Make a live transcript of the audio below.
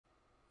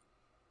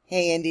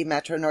Hey, Indy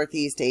Metro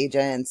Northeast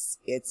agents.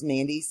 It's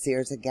Mandy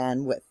Sears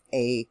again with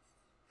a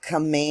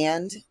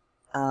command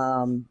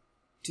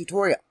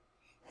tutorial.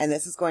 And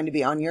this is going to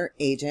be on your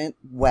agent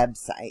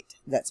website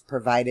that's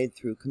provided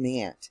through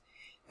command.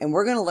 And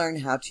we're going to learn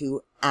how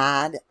to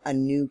add a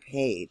new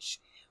page,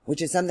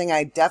 which is something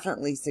I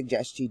definitely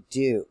suggest you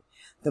do.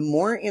 The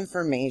more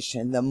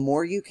information, the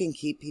more you can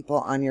keep people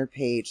on your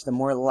page, the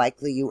more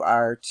likely you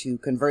are to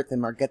convert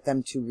them or get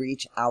them to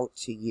reach out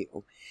to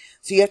you.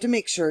 So you have to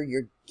make sure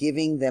you're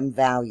giving them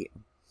value.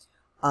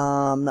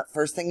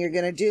 First thing you're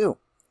going to do,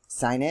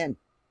 sign in.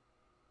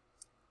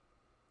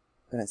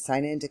 I'm going to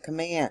sign into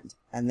command,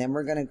 and then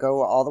we're going to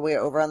go all the way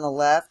over on the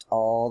left,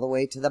 all the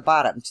way to the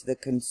bottom, to the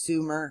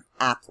consumer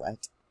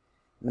applet.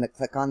 I'm going to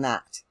click on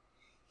that.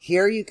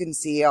 Here you can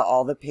see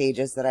all the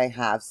pages that I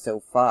have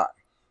so far.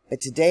 But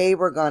today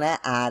we're going to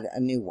add a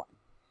new one.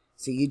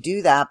 So you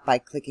do that by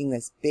clicking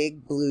this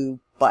big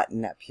blue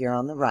button up here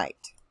on the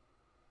right.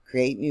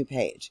 Create new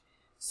page.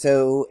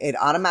 So it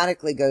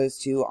automatically goes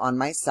to on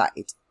my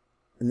site.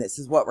 And this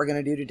is what we're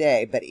going to do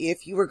today. But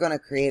if you were going to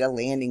create a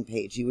landing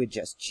page, you would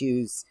just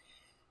choose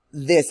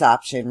this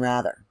option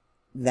rather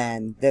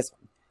than this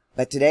one.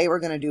 But today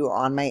we're going to do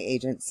on my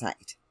agent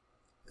site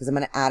because I'm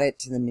going to add it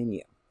to the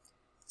menu.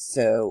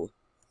 So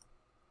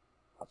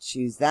I'll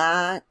choose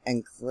that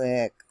and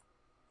click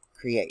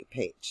create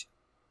page.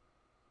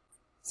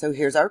 So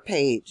here's our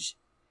page.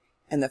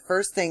 And the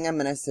first thing I'm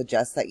going to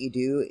suggest that you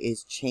do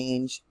is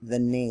change the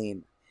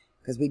name,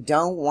 because we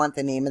don't want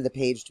the name of the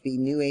page to be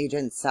new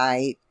agent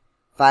site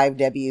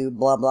 5W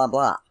blah blah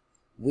blah.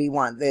 We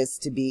want this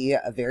to be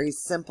a very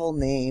simple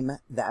name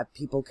that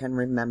people can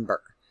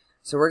remember.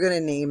 So we're going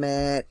to name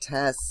it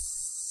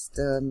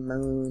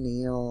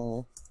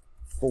testimonial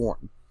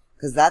form,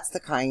 because that's the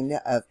kind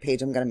of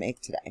page I'm going to make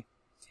today.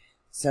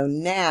 So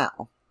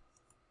now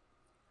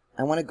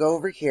I want to go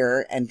over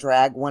here and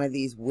drag one of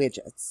these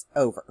widgets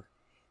over.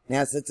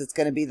 Now, since it's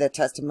going to be the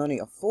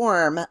testimonial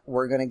form,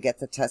 we're going to get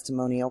the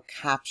testimonial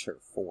capture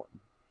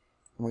form.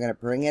 We're going to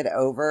bring it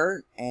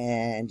over,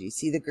 and you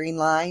see the green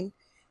line?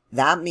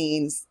 That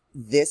means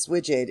this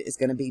widget is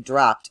going to be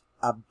dropped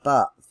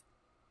above.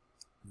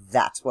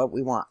 That's what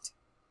we want.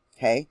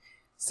 Okay?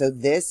 So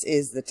this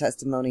is the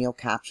testimonial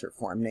capture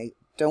form. Now,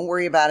 don't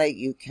worry about it.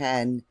 You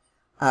can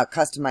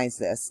customize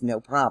this,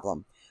 no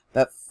problem.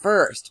 But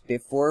first,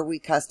 before we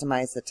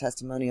customize the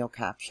testimonial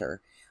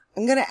capture,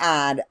 I'm going to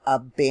add a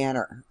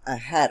banner, a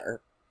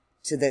header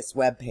to this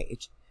web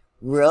page.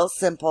 Real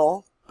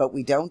simple, but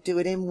we don't do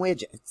it in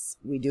widgets.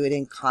 We do it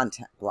in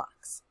content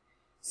blocks.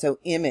 So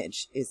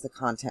image is the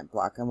content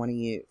block I want to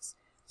use.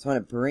 So I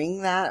want to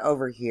bring that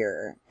over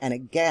here. And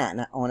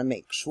again, I want to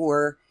make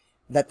sure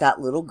that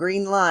that little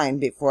green line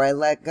before I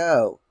let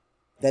go,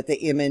 that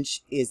the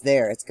image is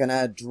there. It's going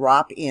to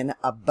drop in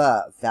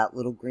above that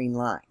little green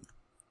line.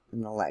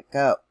 I'm going to let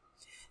go.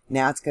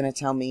 Now it's going to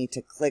tell me to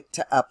click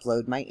to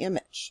upload my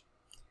image.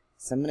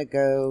 So I'm going to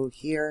go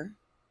here,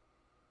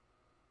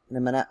 and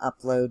I'm going to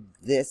upload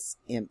this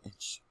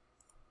image.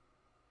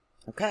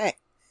 Okay.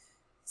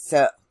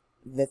 So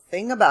the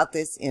thing about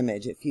this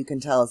image, if you can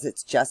tell, is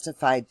it's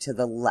justified to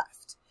the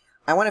left.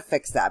 I want to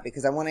fix that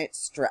because I want it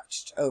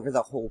stretched over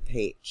the whole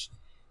page.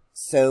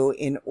 So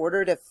in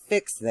order to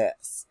fix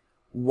this,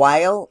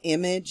 while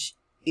image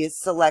is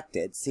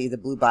selected, see the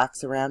blue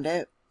box around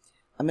it?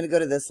 I'm going to go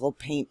to this little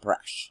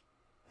paintbrush,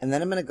 and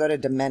then I'm going to go to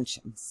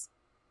dimensions,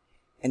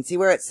 and see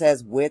where it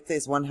says width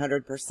is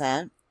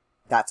 100%?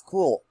 That's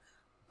cool.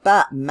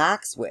 But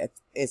max width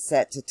is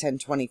set to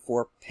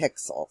 1024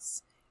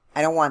 pixels.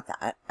 I don't want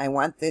that. I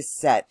want this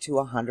set to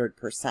 100%.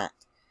 So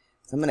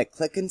I'm going to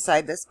click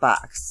inside this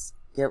box,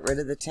 get rid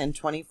of the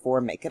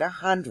 1024, make it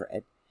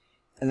 100,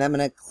 and then I'm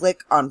going to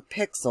click on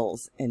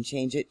pixels and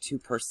change it to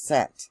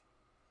 %.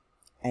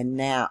 And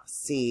now,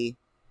 see,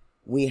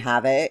 we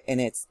have it, and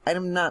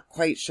I'm not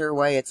quite sure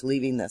why it's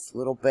leaving this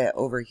little bit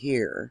over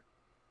here,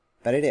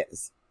 but it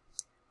is.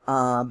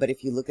 But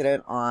if you look at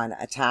it on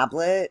a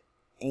tablet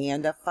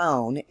and a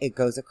phone, it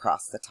goes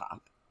across the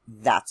top.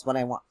 That's what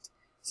I want.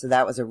 So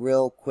that was a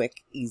real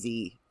quick,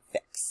 easy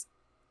fix.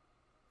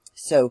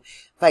 So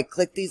if I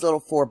click these little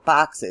 4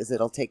 boxes,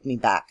 it'll take me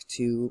back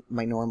to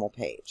my normal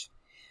page.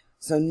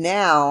 So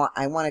now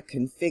I want to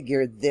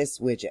configure this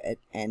widget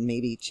and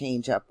maybe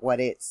change up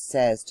what it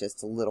says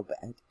just a little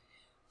bit.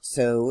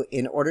 So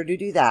in order to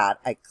do that,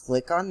 I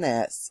click on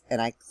this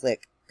and I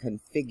click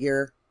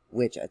configure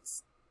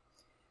widgets.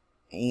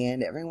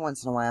 And every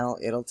once in a while,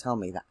 it'll tell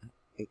me that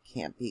it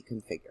can't be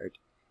configured.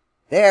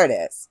 There it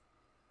is.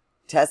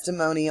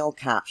 Testimonial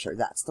capture.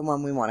 That's the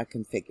one we want to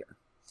configure.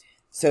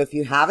 So if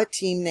you have a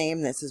team name,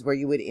 this is where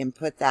you would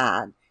input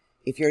that.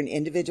 If you're an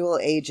individual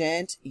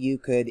agent, you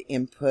could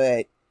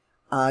input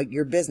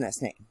your business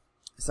name.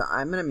 So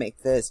I'm going to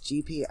make this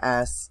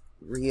GPS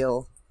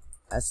Real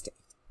Estate.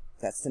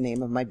 That's the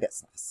name of my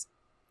business.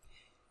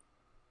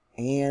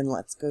 And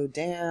let's go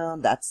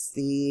down. That's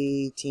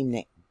the team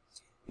name.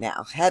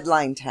 Now,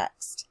 headline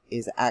text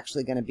is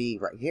actually going to be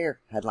right here,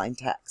 headline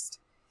text.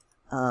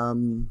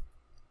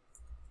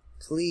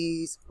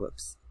 Please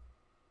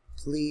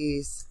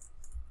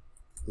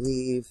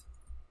leave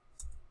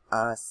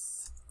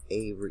us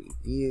a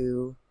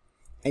review.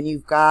 And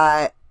you've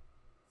got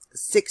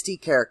 60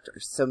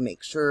 characters, so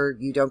make sure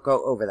you don't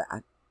go over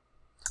that.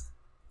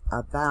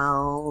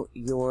 About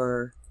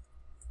your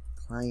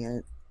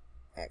client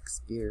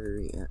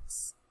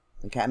experience.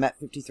 Okay, I'm at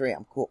 53.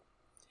 I'm cool.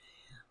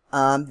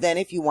 Then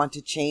if you want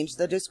to change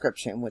the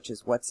description, which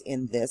is what's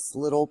in this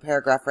little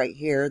paragraph right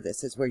here,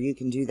 this is where you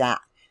can do that.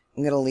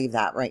 I'm going to leave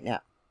that right now.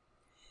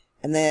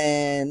 And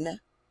then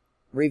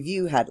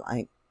review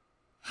headline.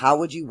 How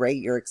would you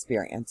rate your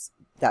experience?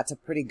 That's a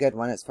pretty good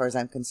one as far as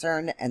I'm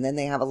concerned. And then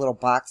they have a little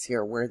box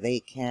here where they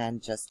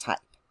can just type.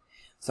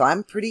 So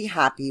I'm pretty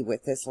happy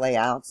with this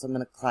layout. So I'm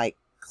going to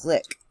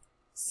click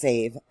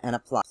save and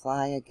apply.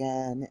 Apply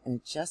again. And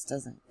it just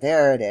doesn't.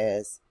 There it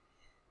is.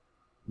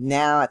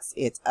 Now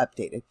it's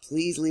updated.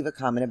 Please leave a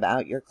comment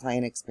about your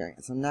client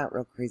experience. I'm not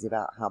real crazy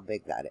about how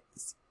big that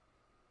is.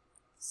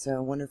 So I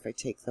wonder if I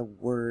take the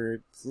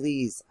word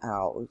please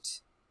out,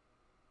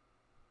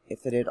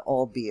 if it'd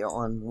all be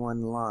on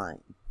one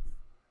line.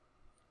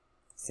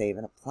 Save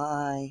and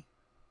apply.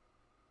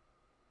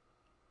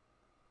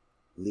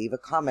 Leave a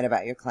comment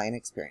about your client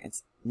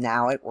experience.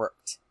 Now it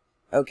worked.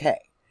 Okay.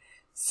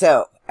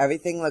 So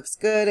everything looks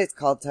good. It's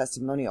called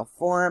testimonial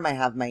form. I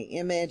have my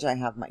image. I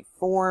have my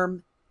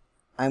form.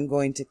 I'm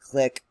going to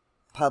click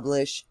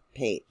publish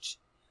page.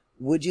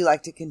 Would you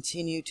like to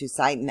continue to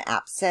site and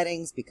app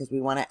settings because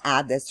we want to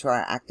add this to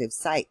our active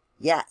site?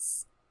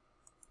 Yes.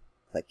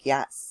 Click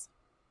yes.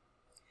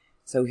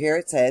 So here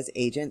it says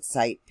agent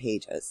site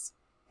pages.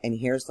 And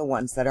here's the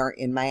ones that are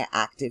in my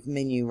active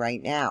menu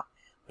right now.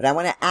 But I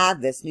want to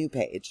add this new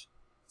page.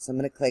 So I'm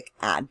going to click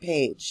add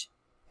page.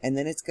 And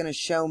then it's going to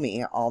show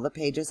me all the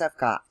pages I've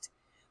got.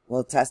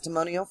 Well,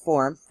 testimonial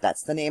form,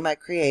 that's the name I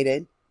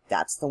created.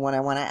 That's the one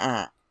I want to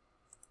add.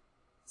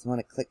 So I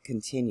want to click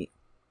continue.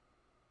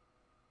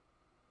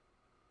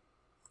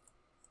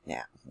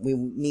 Now, we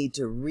need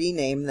to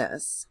rename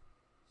this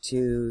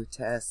to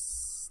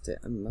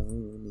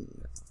testimonial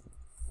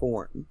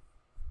form.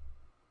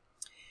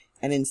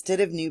 And instead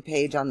of new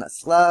page on the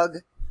slug,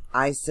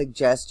 I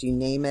suggest you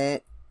name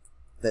it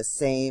the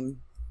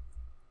same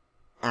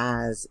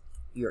as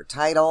your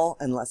title,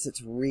 unless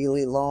it's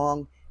really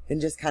long, then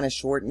just kind of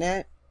shorten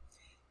it.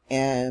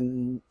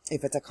 And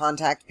if it's a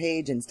contact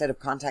page, instead of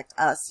contact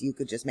us, you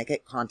could just make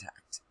it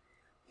contact.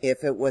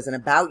 If it was an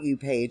about you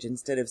page,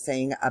 instead of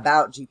saying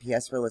about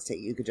GPS real estate,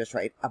 you could just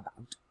write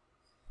about.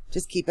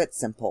 Just keep it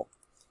simple.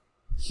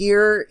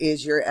 Here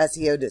is your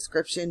SEO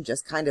description.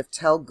 Just kind of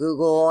tell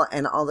Google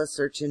and all the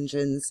search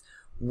engines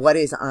what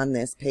is on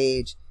this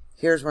page.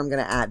 Here's where I'm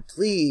going to add,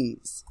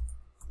 please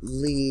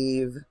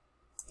leave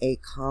a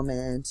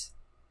comment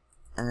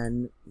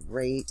and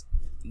rate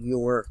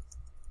your,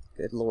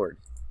 good Lord,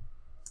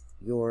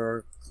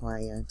 your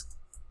client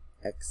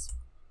experience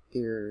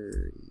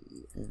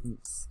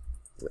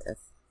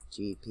with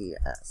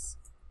GPS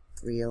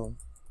real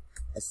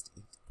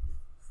estate.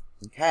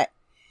 Okay.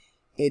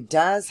 It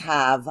does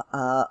have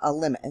a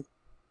limit,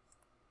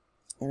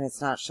 and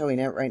it's not showing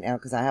it right now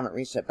because I haven't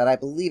reached it, but I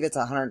believe it's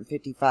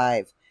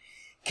 155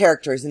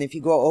 characters, and if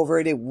you go over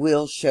it, it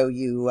will show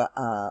you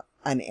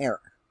an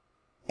error,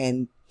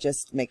 and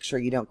just make sure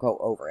you don't go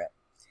over it.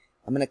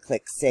 I'm going to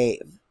click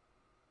save.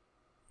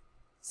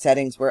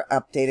 Settings were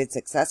updated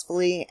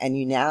successfully, and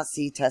you now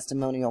see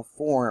testimonial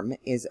form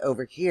is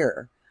over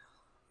here,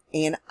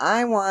 and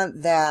I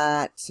want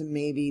that to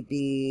maybe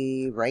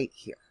be right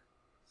here.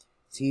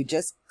 So you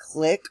just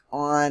click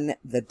on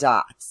the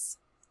dots,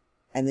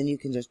 and then you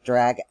can just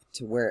drag it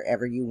to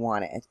wherever you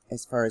want it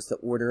as far as the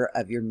order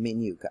of your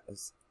menu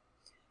goes.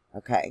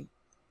 Okay,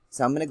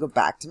 so I'm going to go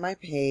back to my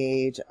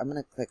page. I'm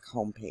going to click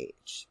home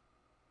page,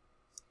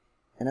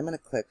 and I'm going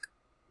to click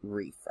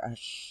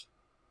refresh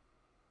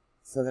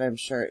so that I'm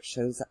sure it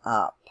shows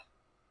up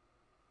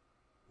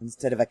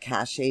instead of a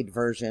cached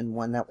version,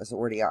 one that was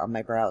already on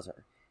my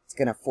browser. It's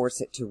going to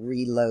force it to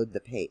reload the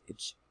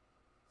page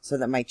so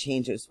that my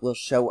changes will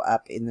show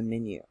up in the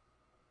menu.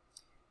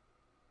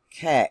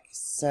 Okay,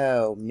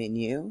 so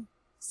menu,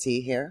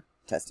 see here,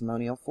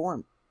 testimonial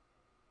form.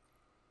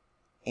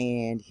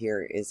 And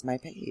here is my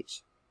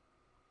page.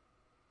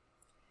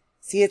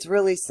 See, it's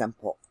really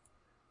simple.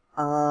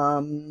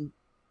 Again,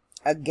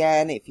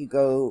 if you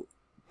go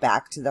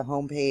back to the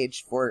home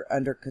page for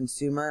under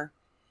consumer,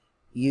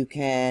 you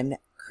can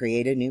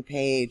create a new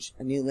page,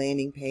 a new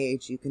landing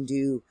page. You can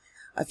do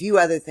a few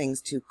other things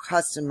to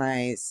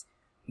customize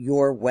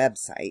your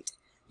website.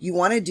 You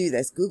want to do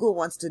this. Google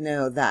wants to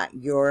know that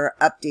you're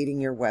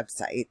updating your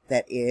website,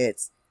 that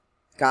it's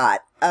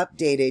got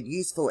updated,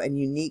 useful, and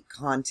unique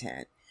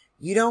content.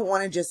 You don't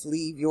want to just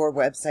leave your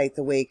website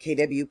the way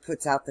KW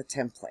puts out the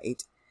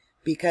template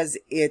because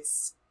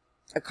it's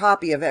a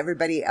copy of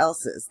everybody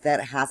else's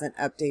that hasn't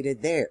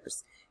updated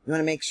theirs. You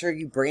want to make sure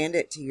you brand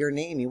it to your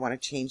name. You want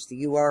to change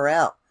the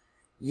URL.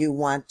 You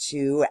want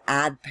to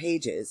add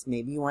pages.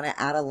 Maybe you want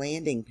to add a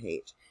landing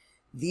page.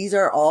 These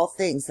are all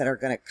things that are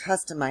going to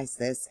customize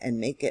this and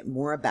make it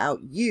more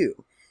about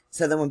you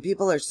so that when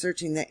people are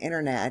searching the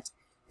internet,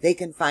 they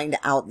can find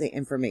out the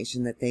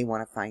information that they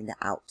want to find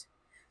out.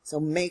 So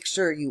make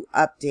sure you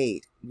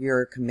update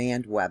your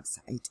command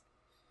website.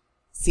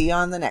 See you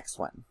on the next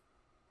one.